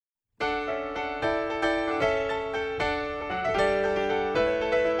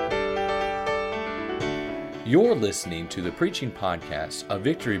You're listening to the preaching podcast of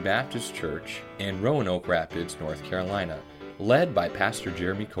Victory Baptist Church in Roanoke Rapids, North Carolina, led by Pastor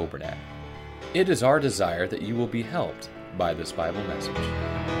Jeremy Coburnack. It is our desire that you will be helped by this Bible message.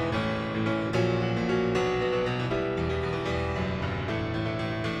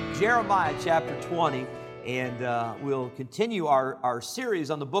 Jeremiah chapter 20, and we'll continue our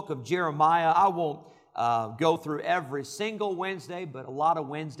series on the book of Jeremiah. I won't go through every single Wednesday, but a lot of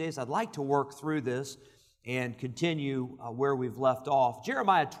Wednesdays. I'd like to work through this and continue where we've left off.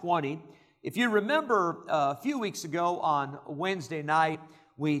 Jeremiah 20, if you remember a few weeks ago on Wednesday night,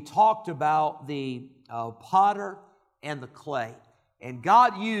 we talked about the potter and the clay. And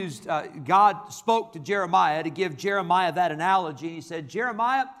God spoke to Jeremiah to give Jeremiah that analogy. He said,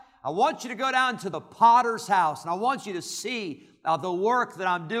 Jeremiah, I want you to go down to the potter's house, and I want you to see the work that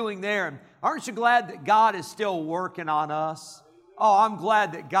I'm doing there. And aren't you glad that God is still working on us? Oh, I'm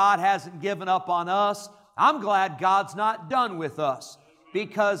glad that God hasn't given up on us. I'm glad God's not done with us,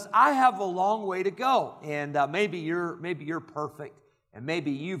 because I have a long way to go. And maybe you're perfect, and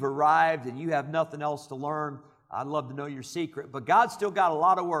maybe you've arrived and you have nothing else to learn. I'd love to know your secret, but God's still got a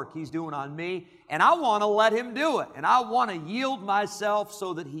lot of work He's doing on me, and I want to let Him do it. And I want to yield myself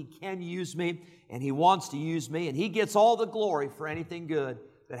so that He can use me, and He wants to use me, and He gets all the glory for anything good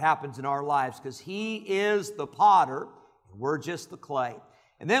that happens in our lives, because He is the potter, and we're just the clay.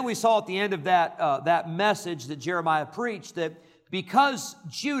 And then we saw at the end of that message that Jeremiah preached that because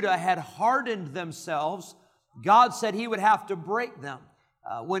Judah had hardened themselves, God said He would have to break them.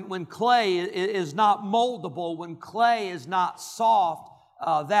 When clay is not moldable, when clay is not soft,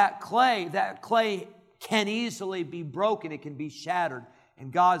 that clay can easily be broken. It can be shattered.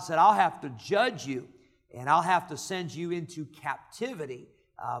 And God said, I'll have to judge you, and I'll have to send you into captivity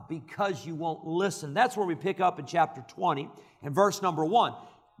because you won't listen. That's where we pick up in chapter 20 and verse number 1.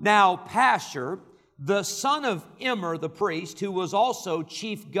 Now Pashur, the son of Immer the priest, who was also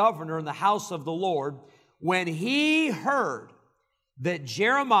chief governor in the house of the Lord, when he heard that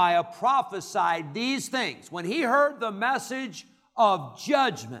Jeremiah prophesied these things, when he heard the message of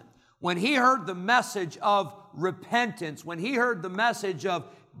judgment, when he heard the message of repentance, when he heard the message of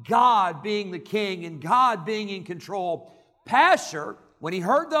God being the king and God being in control, Pashur, when he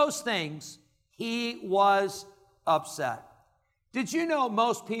heard those things, he was upset. Did you know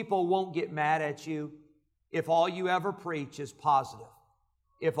most people won't get mad at you if all you ever preach is positive?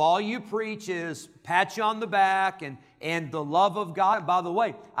 If all you preach is pat you on the back and the love of God. And by the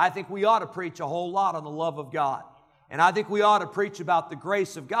way, I think we ought to preach a whole lot on the love of God. And I think we ought to preach about the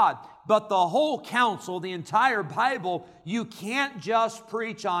grace of God. But the whole counsel, the entire Bible, you can't just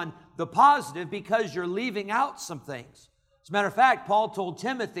preach on the positive because you're leaving out some things. As a matter of fact, Paul told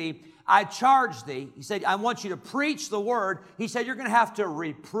Timothy, I charge thee. He said, I want you to preach the word. He said, you're going to have to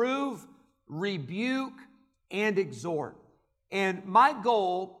reprove, rebuke, and exhort. And my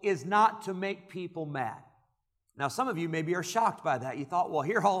goal is not to make people mad. Now, some of you maybe are shocked by that. You thought, well,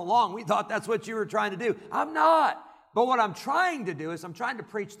 here all along, we thought that's what you were trying to do. I'm not. But what I'm trying to do is I'm trying to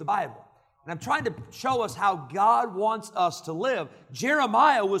preach the Bible. And I'm trying to show us how God wants us to live.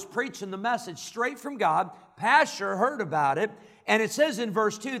 Jeremiah was preaching the message straight from God. Pashur heard about it. And it says in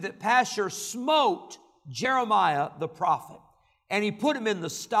verse 2 that Pashur smote Jeremiah the prophet. And he put him in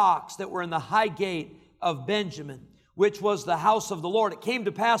the stocks that were in the high gate of Benjamin, which was the house of the Lord. It came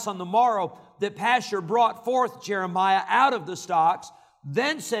to pass on the morrow that Pashur brought forth Jeremiah out of the stocks.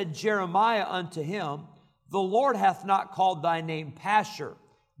 Then said Jeremiah unto him, the Lord hath not called thy name Pashur,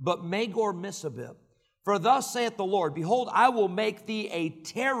 but Magor-Missabib. For thus saith the Lord, behold, I will make thee a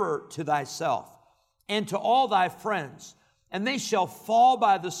terror to thyself and to all thy friends, and they shall fall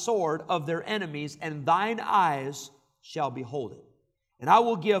by the sword of their enemies, and thine eyes shall behold it. And I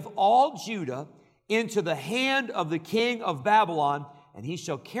will give all Judah into the hand of the king of Babylon, and he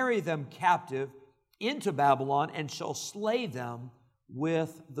shall carry them captive into Babylon, and shall slay them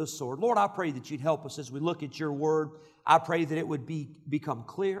with the sword. Lord, I pray that you'd help us as we look at your word. I pray that it would become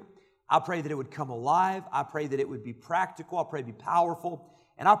clear. I pray that it would come alive. I pray that it would be practical. I pray it would be powerful.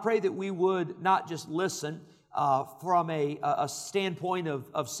 And I pray that we would not just listen from a standpoint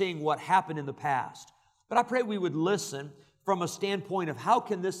of seeing what happened in the past, but I pray we would listen from a standpoint of how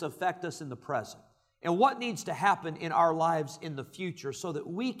can this affect us in the present? And what needs to happen in our lives in the future so that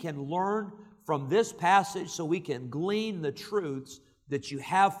we can learn from this passage, so we can glean the truths that you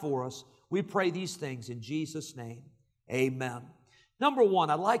have for us. We pray these things in Jesus' name. Amen. Number one,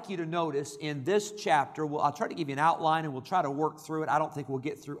 I'd like you to notice in this chapter, I'll try to give you an outline and we'll try to work through it. I don't think we'll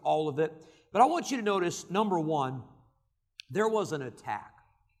get through all of it. But I want you to notice, number one, there was an attack.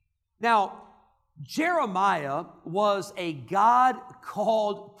 Now, Jeremiah was a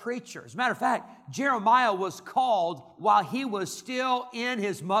God-called preacher. As a matter of fact, Jeremiah was called while he was still in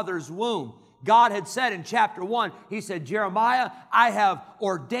his mother's womb. God had said in chapter 1, He said, Jeremiah, I have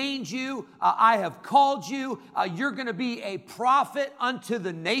ordained you, I have called you, you're going to be a prophet unto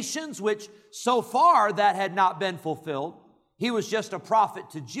the nations, which so far that had not been fulfilled. He was just a prophet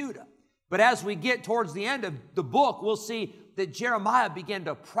to Judah. But as we get towards the end of the book, we'll see that Jeremiah began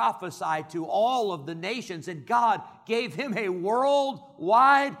to prophesy to all of the nations, and God gave him a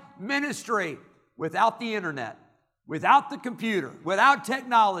worldwide ministry without the internet, without the computer, without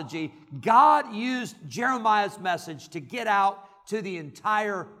technology. God used Jeremiah's message to get out to the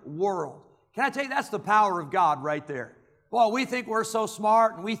entire world. Can I tell you, that's the power of God right there. Well, we think we're so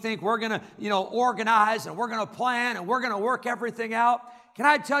smart, and we think we're going to, organize, and we're going to plan, and we're going to work everything out. Can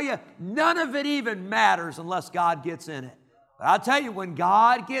I tell you, none of it even matters unless God gets in it. But I'll tell you, when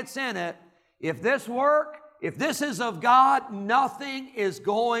God gets in it, if this is of God, nothing is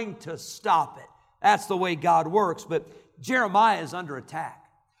going to stop it. That's the way God works. But Jeremiah is under attack.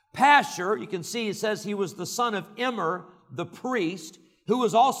 Pashur, you can see, it says he was the son of Immer, the priest, who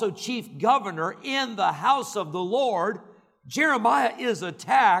was also chief governor in the house of the Lord. Jeremiah is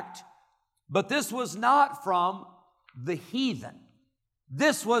attacked, but this was not from the heathen.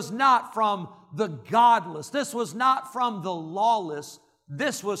 This was not from the godless. This was not from the lawless.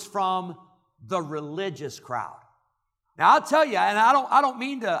 This was from the religious crowd. Now, I'll tell you, and I don't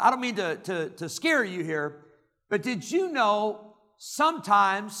mean to scare you here, but did you know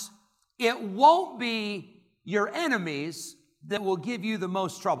sometimes it won't be your enemies that will give you the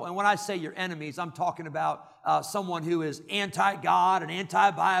most trouble? And when I say your enemies, I'm talking about someone who is anti-God and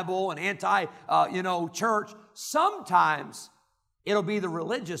anti-Bible and anti-church. Sometimes it'll be the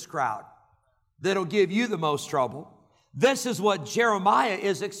religious crowd that'll give you the most trouble. This is what Jeremiah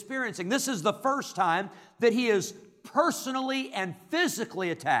is experiencing. This is the first time that he is personally and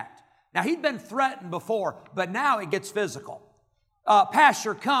physically attacked. Now, he'd been threatened before, but now it gets physical.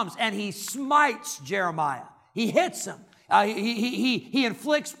 Pashur comes and he smites Jeremiah. He hits him. He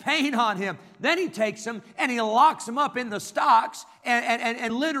inflicts pain on him. Then he takes him and he locks him up in the stocks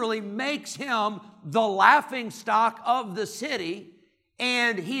and literally makes him the laughing stock of the city.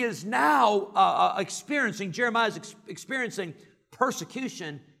 And he is now Jeremiah's experiencing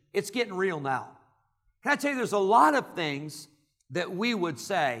persecution. It's getting real now. Can I tell you, there's a lot of things that we would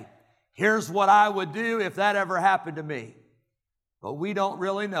say, here's what I would do if that ever happened to me. But we don't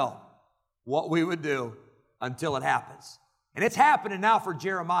really know what we would do until it happens. And it's happening now for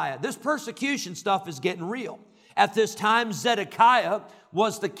Jeremiah. This persecution stuff is getting real. At this time, Zedekiah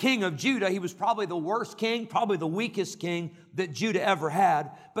was the king of Judah. He was probably the worst king, probably the weakest king that Judah ever had.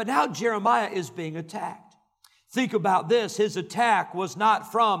 But now Jeremiah is being attacked. Think about this. His attack was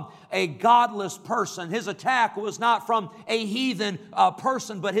not from a godless person. His attack was not from a heathen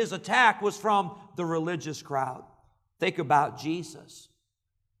person, but his attack was from the religious crowd. Think about Jesus.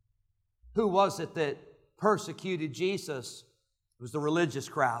 Who was it that persecuted Jesus? It was the religious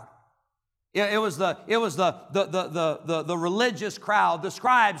crowd. It was the religious crowd, the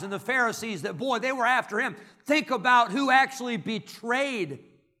scribes and the Pharisees that, boy, they were after him. Think about who actually betrayed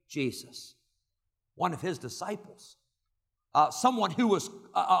Jesus. One of his disciples. Someone who was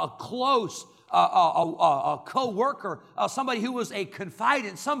a close co-worker, somebody who was a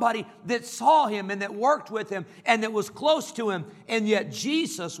confidant, somebody that saw him and that worked with him and that was close to him. And yet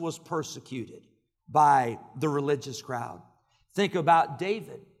Jesus was persecuted by the religious crowd. Think about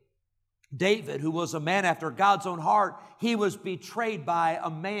David. David, who was a man after God's own heart, he was betrayed by a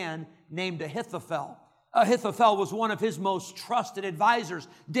man named Ahithophel. Ahithophel was one of his most trusted advisors.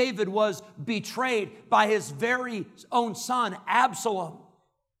 David was betrayed by his very own son, Absalom.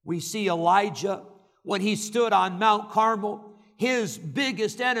 We see Elijah, when he stood on Mount Carmel, his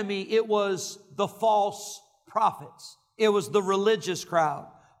biggest enemy, it was the false prophets. It was the religious crowd.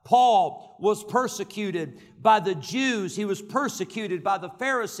 Paul was persecuted by the Jews. He was persecuted by the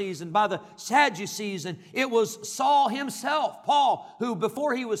Pharisees and by the Sadducees. And it was Saul himself, Paul, who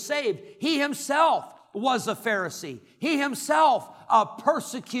before he was saved, he himself was a Pharisee. He himself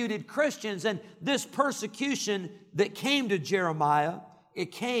persecuted Christians. And this persecution that came to Jeremiah,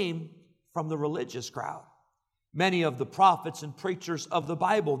 it came from the religious crowd. Many of the prophets and preachers of the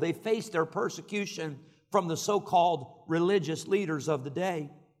Bible, they faced their persecution from the so-called religious leaders of the day.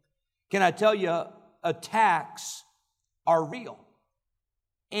 Can I tell you, attacks are real.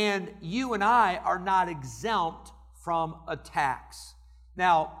 And you and I are not exempt from attacks.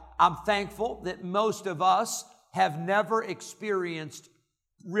 Now, I'm thankful that most of us have never experienced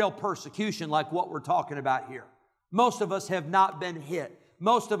real persecution like what we're talking about here. Most of us have not been hit.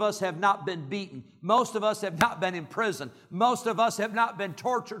 Most of us have not been beaten. Most of us have not been in prison. Most of us have not been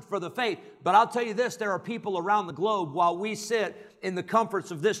tortured for the faith. But I'll tell you this, there are people around the globe, while we sit in the comforts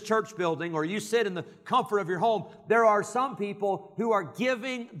of this church building, or you sit in the comfort of your home, there are some people who are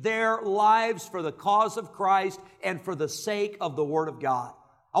giving their lives for the cause of Christ and for the sake of the Word of God.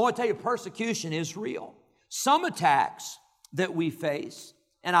 I want to tell you, persecution is real. Some attacks that we face,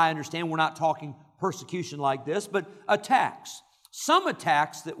 and I understand we're not talking persecution like this, but attacks. Some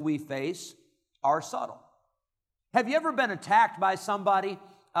attacks that we face are subtle. Have you ever been attacked by somebody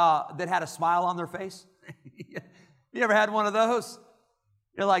that had a smile on their face? You ever had one of those?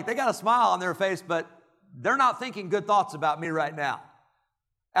 You're like, they got a smile on their face, but they're not thinking good thoughts about me right now.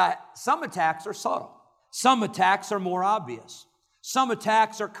 Some attacks are subtle. Some attacks are more obvious. Some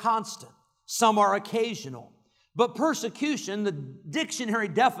attacks are constant. Some are occasional. But persecution, the dictionary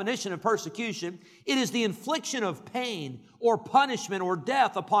definition of persecution, it is the infliction of pain or punishment or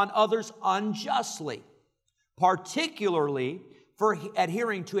death upon others unjustly, particularly for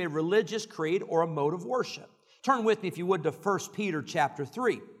adhering to a religious creed or a mode of worship. Turn with me, if you would, to 1 Peter chapter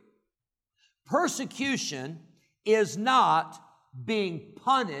 3. Persecution is not being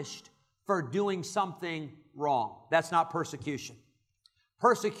punished for doing something wrong. That's not persecution.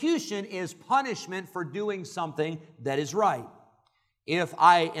 Persecution is punishment for doing something that is right.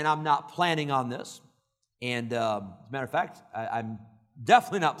 I'm not planning on this, and as a matter of fact, I'm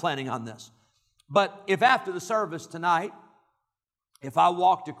definitely not planning on this, but if after the service tonight, if I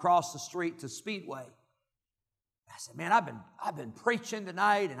walked across the street to Speedway, I said, man, I've been preaching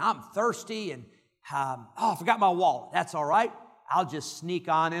tonight, and I'm thirsty, and I forgot my wallet. That's all right. I'll just sneak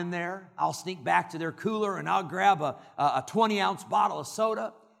on in there. I'll sneak back to their cooler and I'll grab a 20-ounce bottle of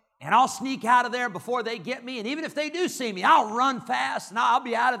soda and I'll sneak out of there before they get me. And even if they do see me, I'll run fast and I'll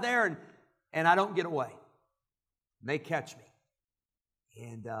be out of there and I don't get away. They catch me.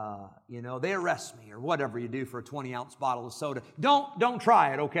 And, they arrest me or whatever you do for a 20-ounce bottle of soda. Don't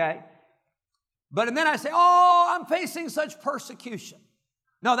try it, okay? And then I say, I'm facing such persecution.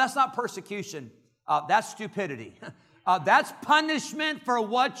 No, that's not persecution. That's stupidity. That's punishment for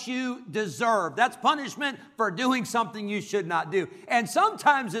what you deserve. That's punishment for doing something you should not do. And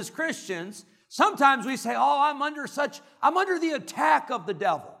sometimes as Christians, sometimes we say, I'm under the attack of the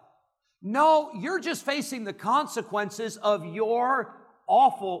devil. No, you're just facing the consequences of your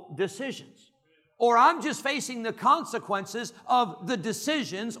awful decisions. Or I'm just facing the consequences of the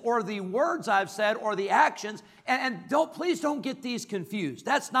decisions or the words I've said or the actions. And please don't get these confused.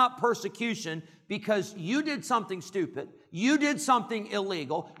 That's not persecution because you did something stupid. You did something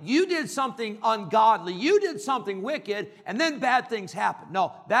illegal. You did something ungodly. You did something wicked, and then bad things happen.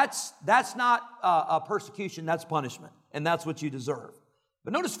 No, that's not a persecution. That's punishment, and that's what you deserve.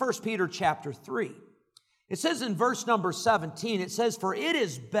 But notice 1 Peter chapter 3. It says in verse number 17, it says, "For it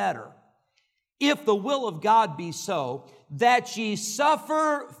is better, if the will of God be so, that ye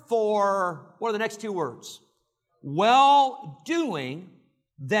suffer for," what are the next two words? "Well-doing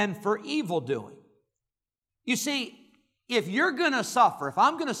than for evil-doing." You see, if you're going to suffer, if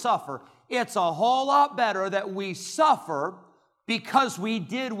I'm going to suffer, it's a whole lot better that we suffer because we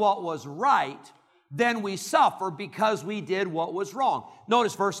did what was right than we suffer because we did what was wrong.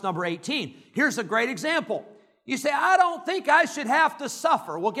 Notice verse number 18. Here's a great example. You say, I don't think I should have to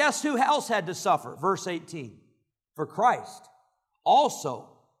suffer. Well, guess who else had to suffer? Verse 18. "For Christ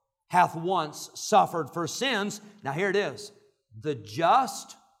also hath once suffered for sins." Now here it is. "The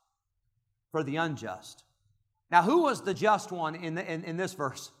just for the unjust." Now who was the just one in this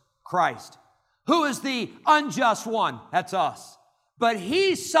verse? Christ. Who is the unjust one? That's us. But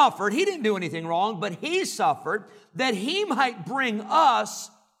He suffered. He didn't do anything wrong, but He suffered that He might bring us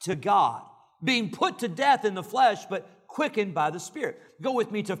to God, being put to death in the flesh, but quickened by the Spirit. Go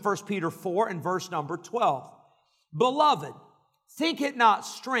with me to 1 Peter 4 and verse number 12. "Beloved, think it not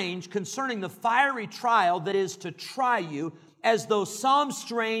strange concerning the fiery trial that is to try you, as though some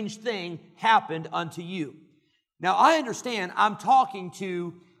strange thing happened unto you." Now, I understand I'm talking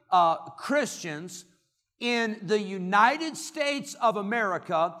to Christians in the United States of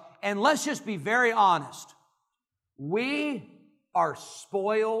America, and let's just be very honest. We are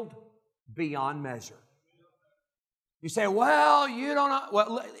spoiled beyond measure. You say, well, you don't know.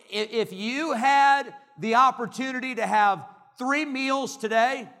 Well, if you had the opportunity to have 3 meals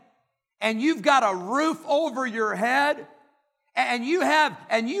today, and you've got a roof over your head, and you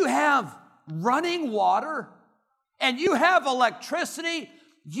have running water, and you have electricity,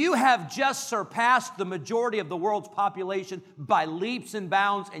 you have just surpassed the majority of the world's population by leaps and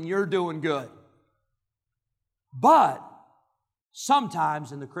bounds, and you're doing good. But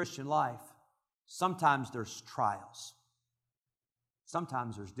sometimes in the Christian life, sometimes there's trials.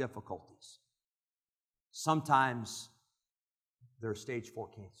 Sometimes there's difficulties. Sometimes there's stage 4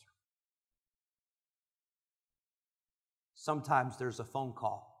 cancer. Sometimes there's a phone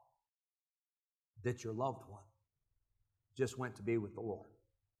call that your loved one just went to be with the Lord.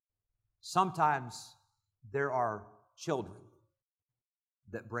 Sometimes there are children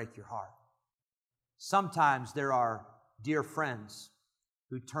that break your heart. Sometimes there are dear friends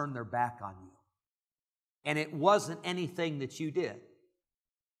who turn their back on you. And it wasn't anything that you did.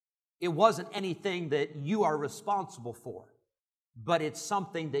 It wasn't anything that you are responsible for. But it's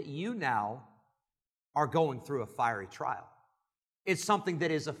something that you now are going through a fiery trial. It's something that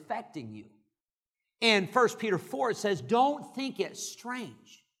is affecting you. In 1 Peter 4, it says, don't think it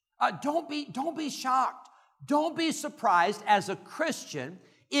strange. Don't be shocked. Don't be surprised as a Christian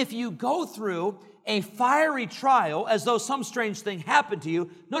if you go through a fiery trial as though some strange thing happened to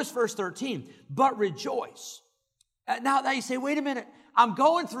you. Notice verse 13, but rejoice. Now you say, wait a minute, I'm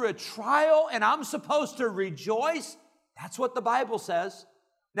going through a trial and I'm supposed to rejoice? That's what the Bible says.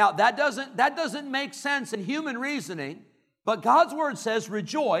 Now that doesn't make sense in human reasoning, but God's word says,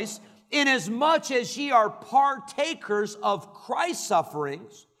 rejoice, inasmuch as ye are partakers of Christ's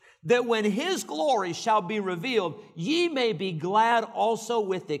sufferings, that when his glory shall be revealed, ye may be glad also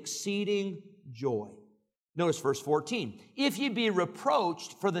with exceeding joy. Notice verse 14. If ye be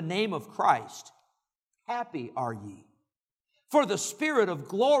reproached for the name of Christ, happy are ye. For the Spirit of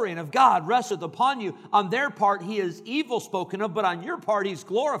glory and of God resteth upon you. On their part he is evil spoken of, but on your part he's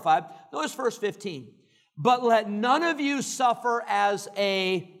glorified. Notice verse 15. But let none of you suffer as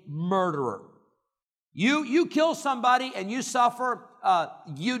a murderer. You kill somebody and you suffer,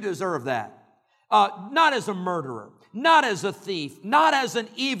 you deserve that. Not as a murderer, not as a thief, not as an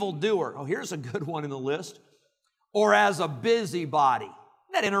evildoer. Oh, here's a good one in the list. Or as a busybody.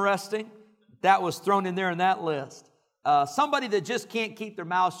 Isn't that interesting? That was thrown in there in that list. Somebody that just can't keep their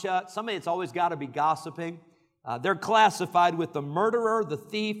mouth shut, somebody that's always got to be gossiping. They're classified with the murderer, the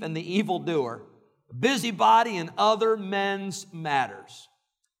thief, and the evildoer. Busybody in other men's matters.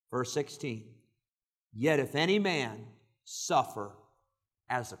 Verse 16. Yet if any man suffer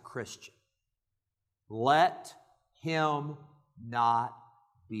as a Christian, let him not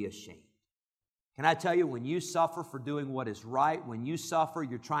be ashamed. Can I tell you, when you suffer for doing what is right, when you suffer,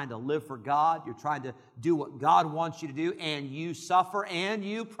 you're trying to live for God, you're trying to do what God wants you to do, and you suffer, and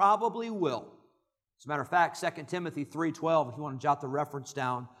you probably will. As a matter of fact, 2 Timothy 3:12, if you want to jot the reference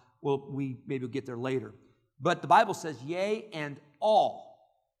down, maybe we'll get there later. But the Bible says, yea, and all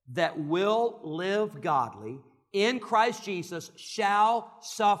that will live godly in Christ Jesus shall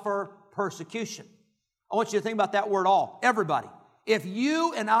suffer persecution. I want you to think about that word all. Everybody. If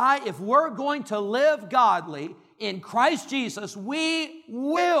you and I, if we're going to live godly in Christ Jesus, we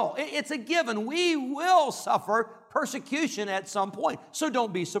will. It's a given. We will suffer persecution at some point. So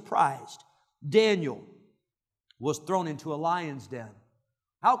don't be surprised. Daniel was thrown into a lion's den.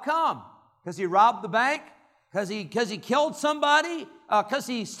 How come? Because he robbed the bank? Because he killed somebody? Because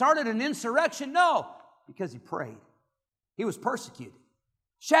he started an insurrection? No, because he prayed. He was persecuted.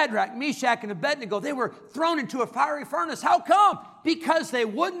 Shadrach, Meshach, and Abednego, they were thrown into a fiery furnace. How come? Because they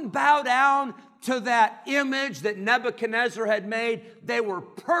wouldn't bow down to that image that Nebuchadnezzar had made. They were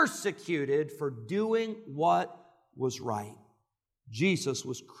persecuted for doing what was right. Jesus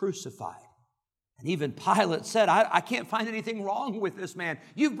was crucified. And even Pilate said, I can't find anything wrong with this man.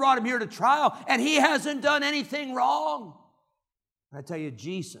 You've brought him here to trial, and he hasn't done anything wrong. And I tell you,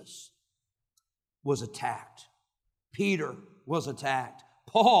 Jesus was attacked. Peter was attacked.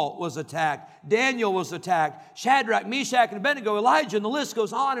 Paul was attacked. Daniel was attacked. Shadrach, Meshach, and Abednego, Elijah, and the list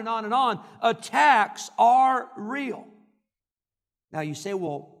goes on and on and on. Attacks are real. Now you say,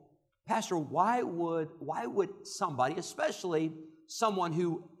 well, Pastor, why would somebody, especially someone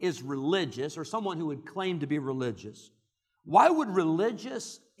who is religious or someone who would claim to be religious, why would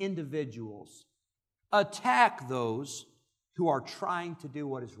religious individuals attack those who are trying to do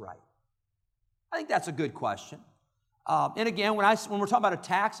what is right? I think that's a good question. And again, when we're talking about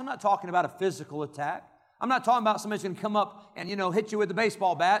attacks, I'm not talking about a physical attack. I'm not talking about somebody's going to come up and, hit you with a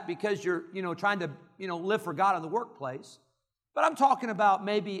baseball bat because you're, trying to, live for God in the workplace. But I'm talking about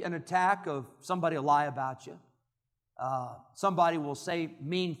maybe an attack of somebody will lie about you. Somebody will say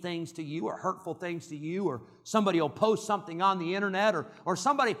mean things to you or hurtful things to you, or somebody will post something on the internet, or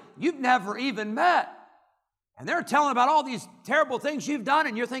somebody you've never even met. And they're telling about all these terrible things you've done,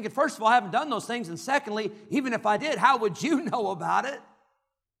 and you're thinking, first of all, I haven't done those things, and secondly, even if I did, how would you know about it?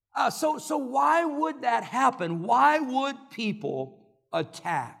 So why would that happen? Why would people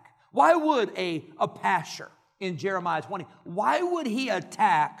attack? Why would a pastor in Jeremiah 20, why would he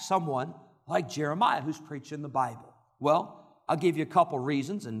attack someone like Jeremiah who's preaching the Bible? Well, I'll give you a couple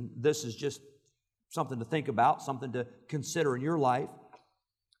reasons, and this is just something to think about, something to consider in your life.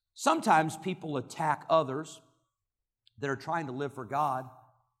 Sometimes people attack others that are trying to live for God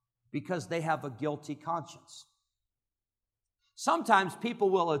because they have a guilty conscience. Sometimes people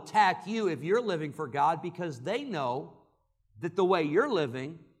will attack you if you're living for God because they know that the way you're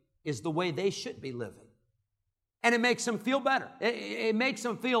living is the way they should be living. And it makes them feel better. It makes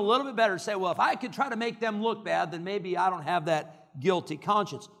them feel a little bit better to say, well, if I could try to make them look bad, then maybe I don't have that guilty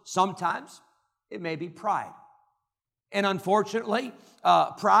conscience. Sometimes it may be pride. And unfortunately,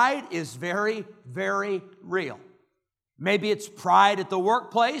 pride is very, very real. Maybe it's pride at the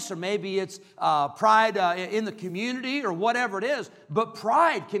workplace, or maybe it's pride in the community, or whatever it is. But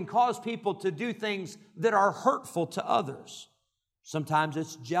pride can cause people to do things that are hurtful to others. Sometimes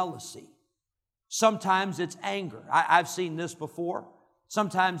it's jealousy. Sometimes it's anger. I've seen this before.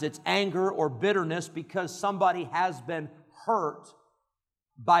 Sometimes it's anger or bitterness because somebody has been hurt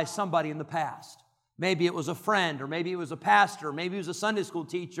by somebody in the past. Maybe it was a friend, or maybe it was a pastor, or maybe it was a Sunday school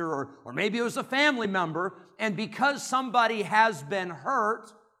teacher, or maybe it was a family member. And because somebody has been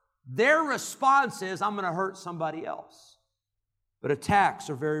hurt, their response is, I'm going to hurt somebody else. But attacks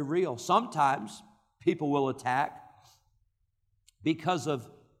are very real. Sometimes people will attack because of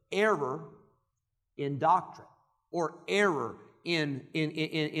error in doctrine or error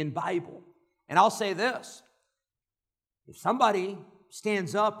in Bible. And I'll say this. If somebody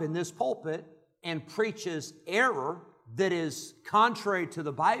stands up in this pulpit and preaches error that is contrary to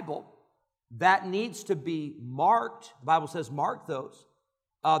the Bible, that needs to be marked. The Bible says mark those.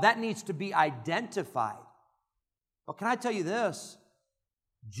 That needs to be identified. Well, can I tell you this?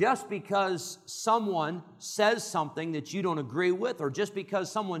 Just because someone says something that you don't agree with, or just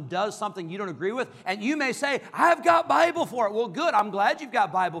because someone does something you don't agree with, and you may say, I've got Bible for it. Well, good. I'm glad you've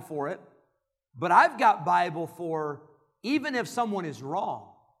got Bible for it. But I've got Bible for even if someone is wrong,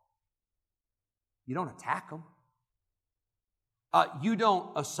 you don't attack them. You don't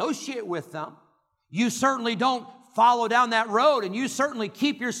associate with them. You certainly don't follow down that road, and you certainly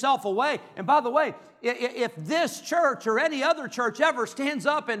keep yourself away. And by the way, if this church or any other church ever stands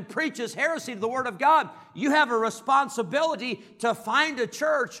up and preaches heresy to the Word of God, you have a responsibility to find a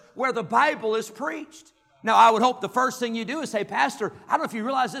church where the Bible is preached. Now, I would hope the first thing you do is say, Pastor, I don't know if you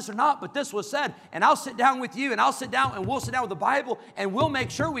realize this or not, but this was said, and I'll sit down with you, and I'll sit down, and we'll sit down with the Bible, and we'll make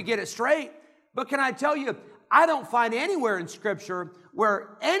sure we get it straight. But can I tell you, I don't find anywhere in Scripture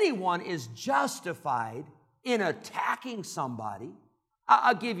where anyone is justified in attacking somebody.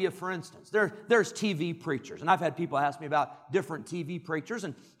 I'll give you, for instance, there's TV preachers, and I've had people ask me about different TV preachers,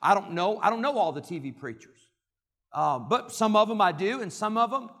 and I don't know all the TV preachers. But some of them I do, and some of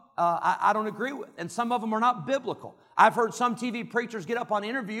them I don't agree with, and some of them are not biblical. I've heard some TV preachers get up on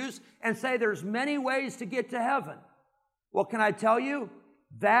interviews and say there's many ways to get to heaven. Well, can I tell you,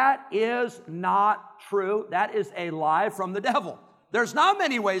 that is not true. That is a lie from the devil. There's not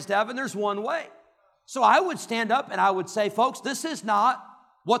many ways to heaven. There's one way. So I would stand up and I would say, folks, this is not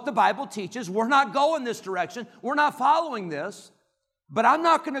what the Bible teaches. We're not going this direction. We're not following this. But I'm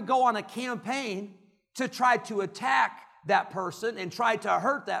not going to go on a campaign to try to attack that person and try to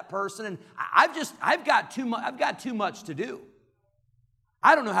hurt that person. And I've got too much to do.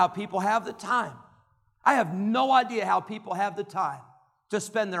 I don't know how people have the time. I have no idea how people have the time to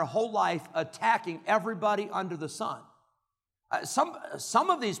spend their whole life attacking everybody under the sun. Some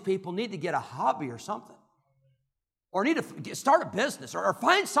of these people need to get a hobby or something, or need to start a business, or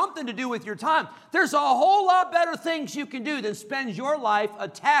find something to do with your time. There's a whole lot better things you can do than spend your life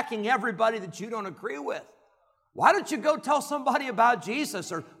attacking everybody that you don't agree with. Why don't you go tell somebody about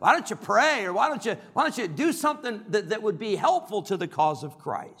Jesus, or why don't you pray, or why don't you do something that would be helpful to the cause of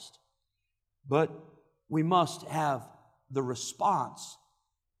Christ? But we must have the response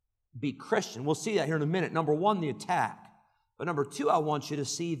be Christian. We'll see that here in a minute. Number one, the attack. But number two, I want you to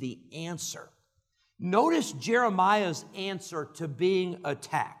see the answer. Notice Jeremiah's answer to being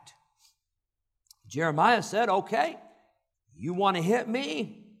attacked. Jeremiah said, okay, you want to hit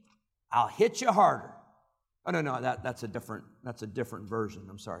me? I'll hit you harder. Oh, no, that's a different version.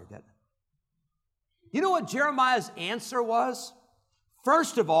 I'm sorry. You know what Jeremiah's answer was?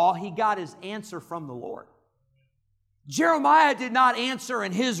 First of all, he got his answer from the Lord. Jeremiah did not answer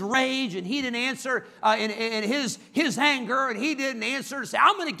in his rage, and he didn't answer in his anger, and he didn't answer to say,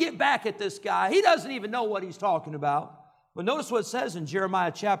 I'm going to get back at this guy. He doesn't even know what he's talking about. But notice what it says in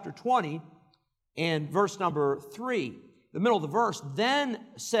Jeremiah chapter 20 and verse number 3, the middle of the verse. Then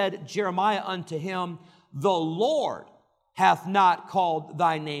said Jeremiah unto him, the Lord hath not called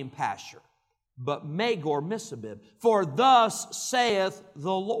thy name Pashur, but Magor Missabib. For thus saith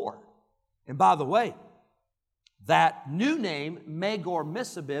the Lord. And by the way, That new name,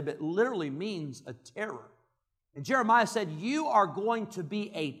 Magor-Missabib, it literally means a terror. And Jeremiah said, you are going to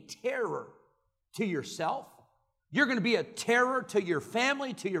be a terror to yourself. You're going to be a terror to your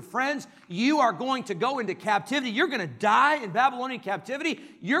family, to your friends. You are going to go into captivity. You're going to die in Babylonian captivity.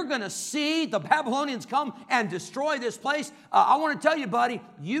 You're going to see the Babylonians come and destroy this place. I want to tell you, buddy,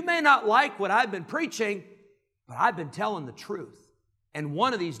 you may not like what I've been preaching, but I've been telling the truth. And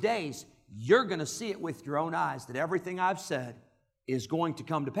one of these days, you're going to see it with your own eyes that everything I've said is going to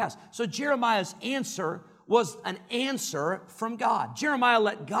come to pass. So Jeremiah's answer was an answer from God. Jeremiah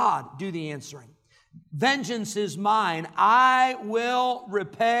let God do the answering. Vengeance is mine, I will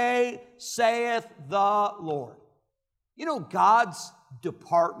repay, saith the Lord. You know, God's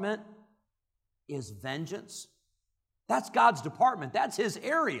department is vengeance. That's God's department. That's His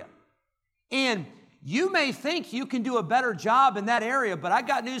area. And you may think you can do a better job in that area, but I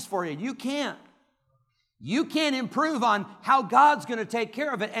got news for you. You can't. You can't improve on how God's going to take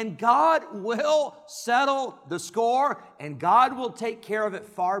care of it. And God will settle the score, and God will take care of it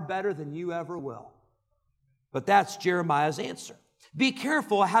far better than you ever will. But that's Jeremiah's answer. Be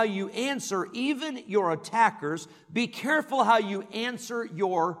careful how you answer even your attackers. Be careful how you answer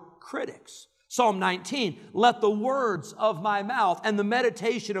your critics. Psalm 19, let the words of my mouth and the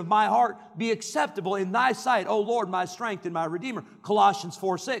meditation of my heart be acceptable in thy sight, O Lord, my strength and my Redeemer. Colossians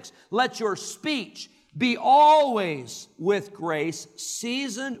 4:6, let your speech be always with grace,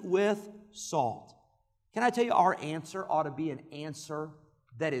 seasoned with salt. Can I tell you, our answer ought to be an answer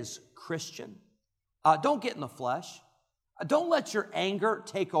that is Christian. Don't get in the flesh. Don't let your anger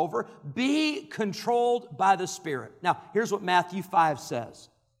take over. Be controlled by the Spirit. Now, here's what Matthew 5 says.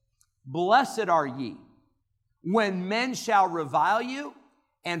 Blessed are ye when men shall revile you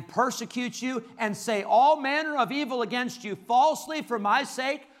and persecute you and say all manner of evil against you falsely for my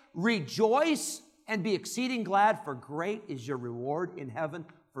sake. Rejoice and be exceeding glad, for great is your reward in heaven.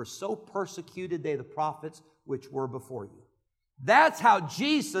 For so persecuted they the prophets which were before you. That's how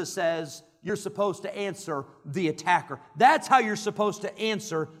Jesus says you're supposed to answer the attacker. That's how you're supposed to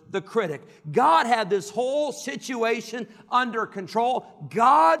answer the critic. God had this whole situation under control.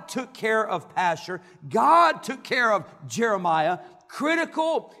 God took care of Pashur. God took care of Jeremiah.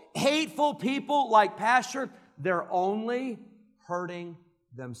 Critical, hateful people like Pashur, they're only hurting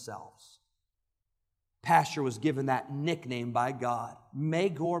themselves. Pashur was given that nickname by God,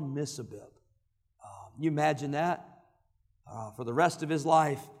 Magor-Missabib. You imagine that? For the rest of his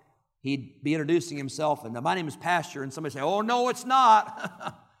life, he'd be introducing himself, and my name is Pashur, and somebody say, oh, no, it's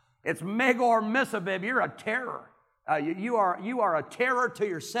not. It's Magor-Missabib. You're a terror. You are a terror to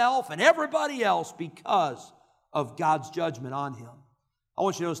yourself and everybody else because of God's judgment on him. I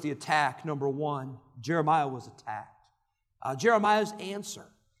want you to notice the attack. Number one, Jeremiah was attacked. Jeremiah's answer.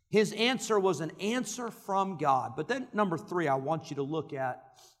 His answer was an answer from God. But then, number three, I want you to look at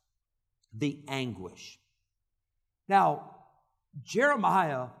the anguish. Now,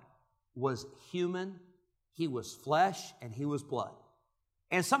 Jeremiah was human, he was flesh, and he was blood.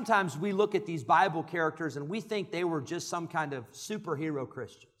 And sometimes we look at these Bible characters and we think they were just some kind of superhero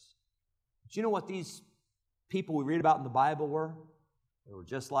Christians. But you know what these people we read about in the Bible were? They were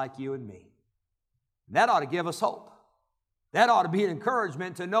just like you and me. And that ought to give us hope. That ought to be an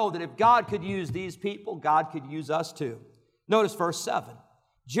encouragement to know that if God could use these people, God could use us too. Notice verse 7.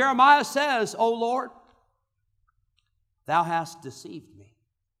 Jeremiah says, O Lord, thou hast deceived me,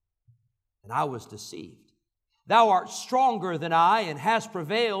 and I was deceived. Thou art stronger than I, and hast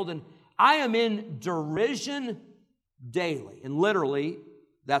prevailed, and I am in derision daily. And literally,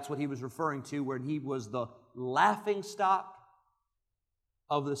 that's what he was referring to when he was the laughingstock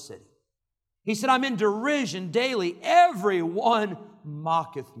of the city. He said, I'm in derision daily. Everyone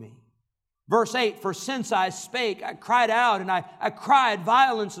mocketh me. Verse 8, for since I spake, I cried out, and I cried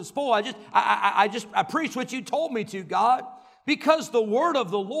violence and spoil. I preached what you told me to, God. Because the word of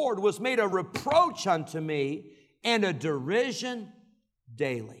the Lord was made a reproach unto me and a derision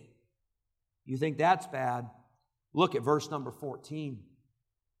daily. You think that's bad? Look at verse number 14.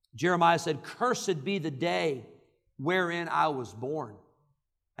 Jeremiah said, cursed be the day wherein I was born.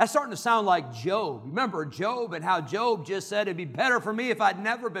 That's starting to sound like Job. Remember Job and how Job just said it'd be better for me if I'd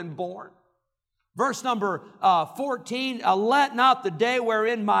never been born. Verse number 14, let not the day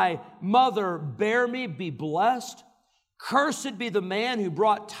wherein my mother bare me be blessed. Cursed be the man who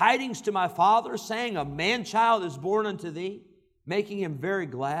brought tidings to my father, saying, a man-child is born unto thee, making him very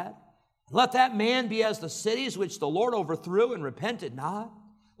glad. Let that man be as the cities which the Lord overthrew and repented not.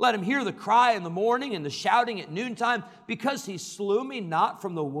 Let him hear the cry in the morning and the shouting at noontime, because he slew me not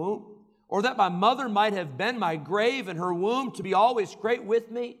from the womb, or that my mother might have been my grave and her womb to be always great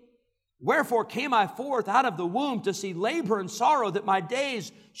with me. Wherefore came I forth out of the womb to see labor and sorrow, that my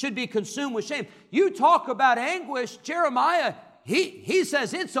days should be consumed with shame. You talk about anguish. Jeremiah, he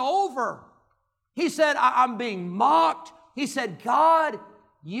says it's over. He said, I'm being mocked. He said, God,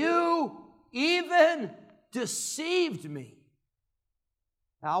 you even deceived me.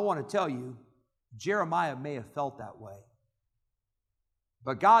 Now, I want to tell you, Jeremiah may have felt that way.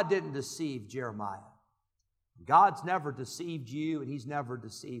 But God didn't deceive Jeremiah. God's never deceived you, and He's never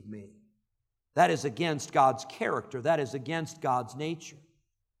deceived me. That is against God's character. That is against God's nature.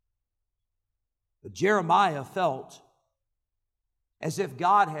 But Jeremiah felt as if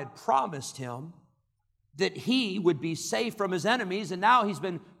God had promised him that he would be safe from his enemies, and now he's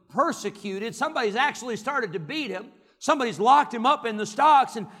been persecuted. Somebody's actually started to beat him. Somebody's locked him up in the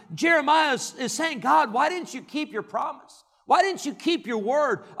stocks, and Jeremiah is saying, God, why didn't you keep your promise? Why didn't you keep your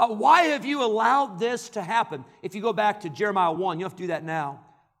word? Why have you allowed this to happen? If you go back to Jeremiah 1, you have to do that now.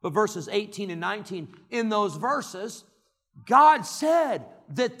 But verses 18 and 19, in those verses, God said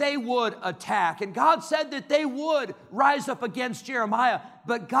that they would attack, and God said that they would rise up against Jeremiah,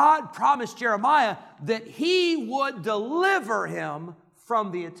 but God promised Jeremiah that He would deliver him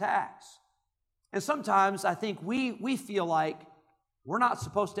from the attacks. And sometimes I think we feel like we're not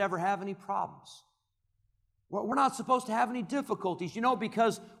supposed to ever have any problems. We're not supposed to have any difficulties,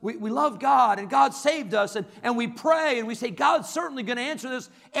 because we love God and God saved us, and we pray and we say, God's certainly going to answer this.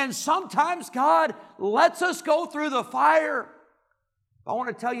 And sometimes God lets us go through the fire. I want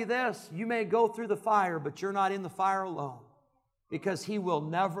to tell you this, you may go through the fire, but you're not in the fire alone, because He will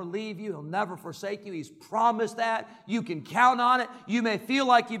never leave you. He'll never forsake you. He's promised that. You can count on it. You may feel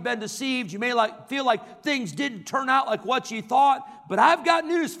like you've been deceived. You may feel like things didn't turn out like what you thought. But I've got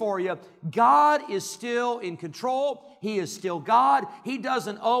news for you. God is still in control. He is still God. He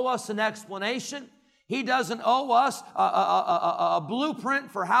doesn't owe us an explanation. He doesn't owe us a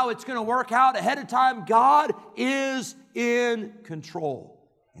blueprint for how it's going to work out ahead of time. God is in control,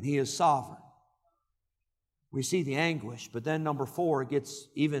 and He is sovereign. We see the anguish, but then number 4, it gets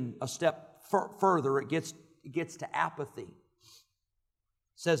even a step further. It gets to apathy. It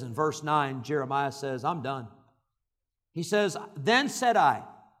says in verse 9, Jeremiah says, I'm done. He says, then said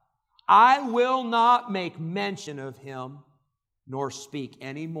I will not make mention of him, nor speak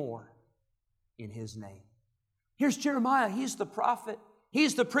any more in his name. Here's Jeremiah. He's the prophet.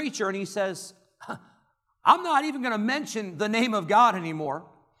 He's the preacher, and he says, I'm not even going to mention the name of God anymore.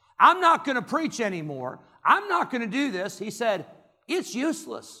 I'm not going to preach anymore. I'm not going to do this. He said, it's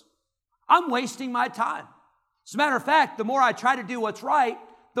useless. I'm wasting my time. As a matter of fact, the more I try to do what's right,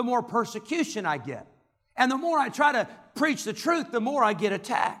 the more persecution I get. And the more I try to preach the truth, the more I get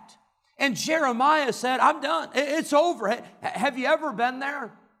attacked. And Jeremiah said, I'm done. It's over. Have you ever been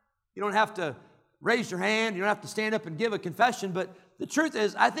there? You don't have to raise your hand. You don't have to stand up and give a confession. But the truth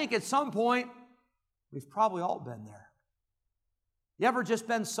is, I think at some point, we've probably all been there. You ever just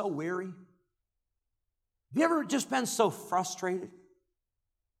been so weary? Have you ever just been so frustrated?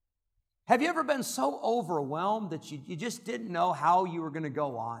 Have you ever been so overwhelmed that you just didn't know how you were going to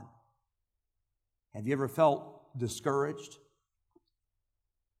go on? Have you ever felt discouraged?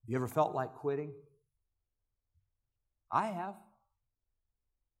 Have you ever felt like quitting? I have.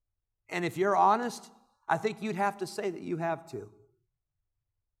 And if you're honest, I think you'd have to say that you have too.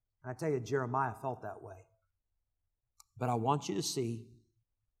 And I tell you, Jeremiah felt that way. But I want you to see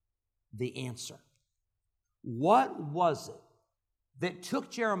the answer. What was it that took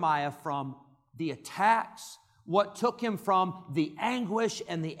Jeremiah from the attacks? What took him from the anguish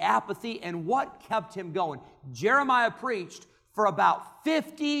and the apathy, and what kept him going? Jeremiah preached for about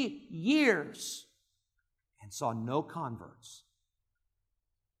 50 years and saw no converts.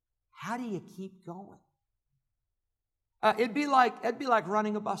 How do you keep going? It'd be like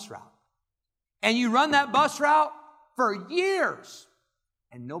running a bus route. And you run that bus route for years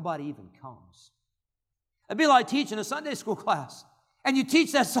and nobody even comes. It'd be like teaching a Sunday school class. And you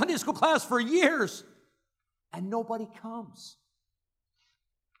teach that Sunday school class for years and nobody comes.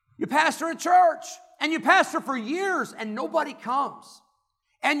 You pastor a church and you pastor for years and nobody comes.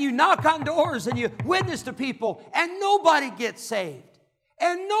 And you knock on doors and you witness to people and nobody gets saved.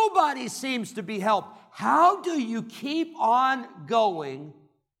 And nobody seems to be helped. How do you keep on going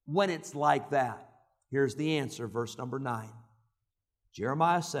when it's like that? Here's the answer, verse number 9.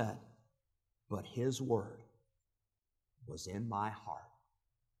 Jeremiah said, but His word was in my heart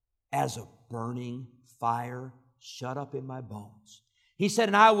as a burning fire shut up in my bones. He said,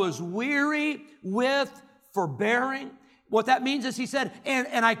 and I was weary with forbearing. What that means is, he said,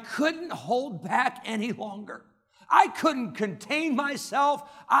 and I couldn't hold back any longer. I couldn't contain myself.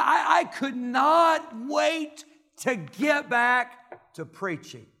 I could not wait to get back to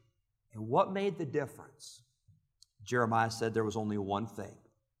preaching. And what made the difference? Jeremiah said there was only one thing.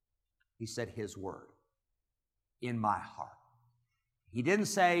 He said His word in my heart. He didn't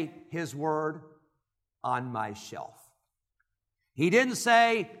say His word on my shelf. He didn't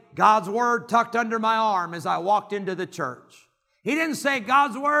say God's word tucked under my arm as I walked into the church. He didn't say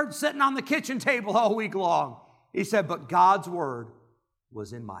God's word sitting on the kitchen table all week long. He said, but God's word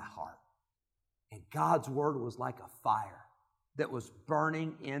was in my heart. And God's word was like a fire that was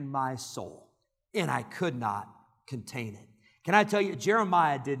burning in my soul. And I could not contain it. Can I tell you,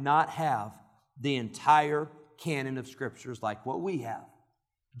 Jeremiah did not have the entire canon of scriptures like what we have.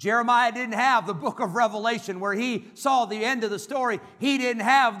 Jeremiah didn't have the book of Revelation where he saw the end of the story. He didn't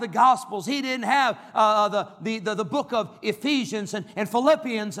have the Gospels. He didn't have the book of Ephesians and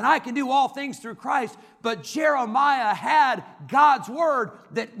Philippians, and I can do all things through Christ. But Jeremiah had God's word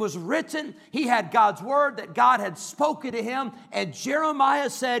that was written. He had God's word that God had spoken to him, and Jeremiah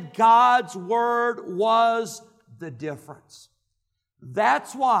said God's word was the difference.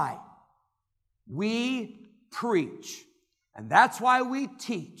 That's why we preach. And that's why we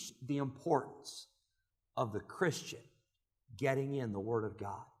teach the importance of the Christian getting in the Word of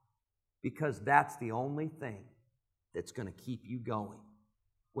God. Because that's the only thing that's going to keep you going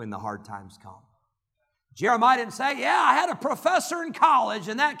when the hard times come. Jeremiah didn't say, yeah, I had a professor in college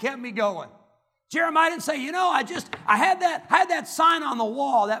and that kept me going. Jeremiah didn't say, I had that sign on the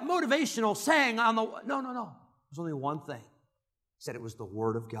wall, that motivational saying on the wall. No. There's only one thing. He said it was the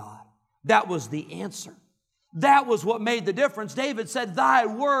Word of God. That was the answer. That was what made the difference. David said, Thy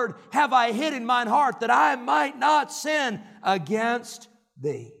word have I hid in mine heart, that I might not sin against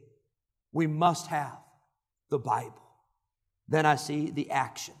Thee. We must have the Bible. Then I see the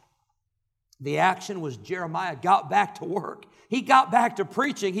action. The action was Jeremiah got back to work. He got back to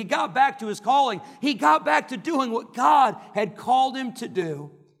preaching. He got back to his calling. He got back to doing what God had called him to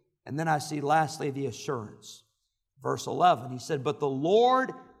do. And then I see lastly the assurance. Verse 11, he said, But the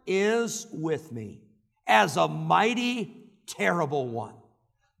Lord is with me, as a mighty, terrible one.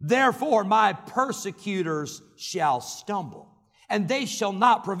 Therefore, my persecutors shall stumble, and they shall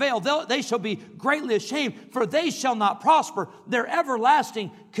not prevail. They shall be greatly ashamed, for they shall not prosper. Their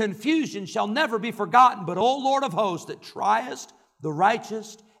everlasting confusion shall never be forgotten. But, O Lord of hosts, that triest the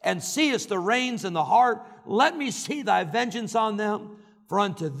righteous, and seest the reins in the heart, let me see thy vengeance on them, for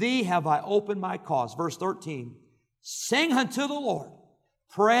unto thee have I opened my cause. Verse 13, Sing unto the Lord,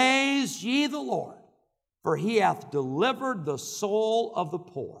 praise ye the Lord, for He hath delivered the soul of the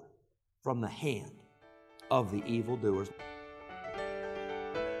poor from the hand of the evildoers.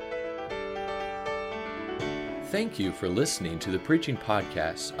 Thank you for listening to the preaching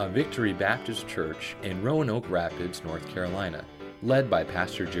podcast of Victory Baptist Church in Roanoke Rapids, North Carolina, led by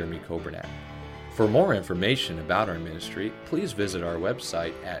Pastor Jeremy Coburnack. For more information about our ministry, please visit our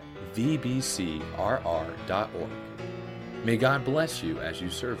website at vbcrr.org. May God bless you as you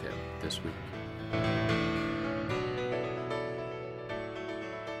serve Him this week.